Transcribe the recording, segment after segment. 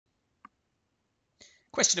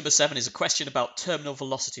Question number 7 is a question about terminal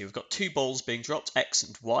velocity. We've got two balls being dropped, X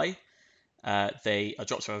and Y. They are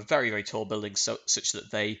dropped from a very, very tall building such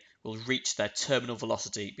that they will reach their terminal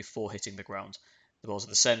velocity before hitting the ground. The balls are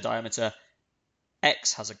the same diameter.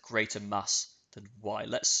 X has a greater mass than Y.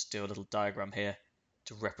 Let's do a little diagram here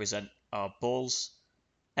to represent our balls,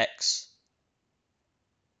 X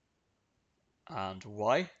and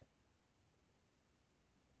Y.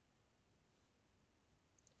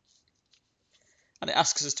 And it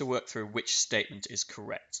asks us to work through which statement is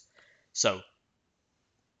correct. So,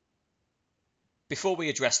 before we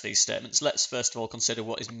address these statements, let's first of all consider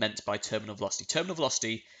what is meant by terminal velocity. Terminal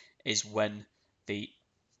velocity is when the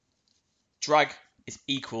drag is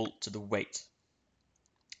equal to the weight.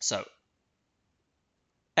 So,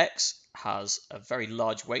 X has a very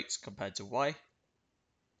large weight compared to Y.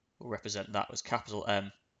 We'll represent that as capital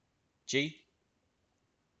M, G,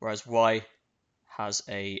 whereas Y has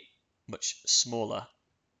a much smaller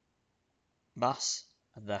mass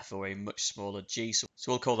and therefore a much smaller G. So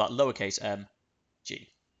we'll call that lowercase m, G.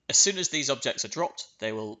 As soon as these objects are dropped,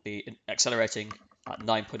 they will be accelerating at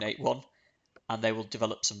 9.81 and they will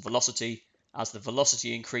develop some velocity. As the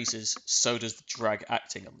velocity increases, so does the drag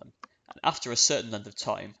acting on them. And after a certain length of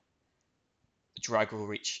time, the drag will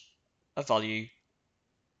reach a value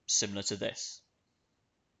similar to this.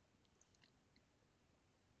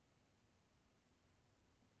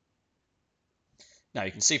 Now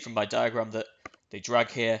you can see from my diagram that the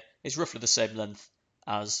drag here is roughly the same length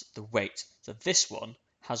as the weight. So this one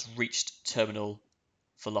has reached terminal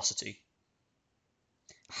velocity.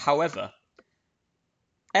 However,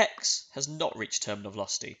 X has not reached terminal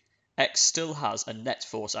velocity. X still has a net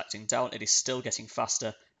force acting down. It is still getting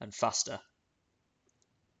faster and faster.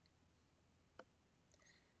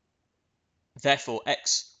 Therefore,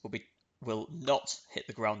 X will not hit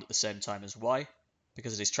the ground at the same time as Y.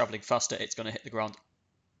 Because it is travelling faster, it's going to hit the ground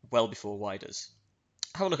well before Y does.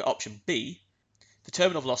 Have a look at option B. The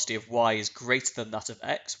terminal velocity of Y is greater than that of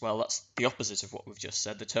X. Well, that's the opposite of what we've just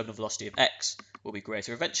said. The terminal velocity of X will be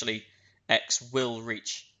greater. Eventually, X will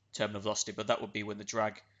reach terminal velocity, but that would be when the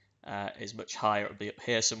drag is much higher. It will be up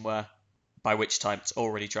here somewhere, by which time it's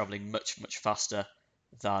already travelling much, much faster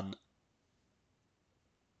than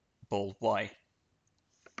ball Y.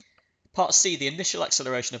 Part C, the initial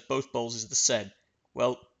acceleration of both balls is the same.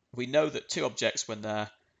 Well, we know that two objects, when they're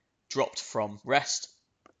dropped from rest,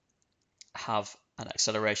 have an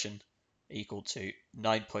acceleration equal to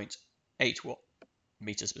 9.81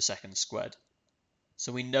 meters per second squared.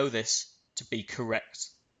 So we know this to be correct.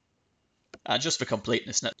 And just for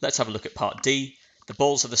completeness, let's have a look at part D. The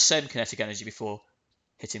balls have the same kinetic energy before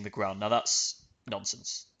hitting the ground. Now that's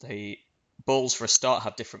nonsense. The balls for a start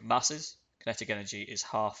have different masses. Kinetic energy is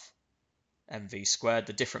half mv squared.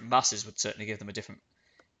 The different masses would certainly give them a different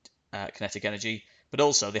kinetic energy, but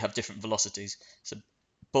also they have different velocities. So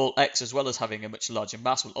ball X, as well as having a much larger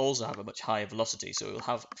mass, will also have a much higher velocity, so it will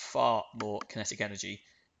have far more kinetic energy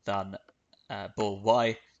than ball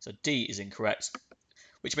Y. So D is incorrect,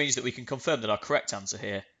 which means that we can confirm that our correct answer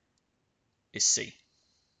here is C.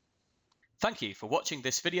 Thank you for watching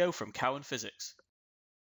this video from Cowen Physics.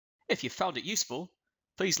 If you found it useful,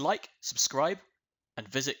 please like, subscribe, and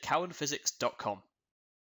visit cowenphysics.com.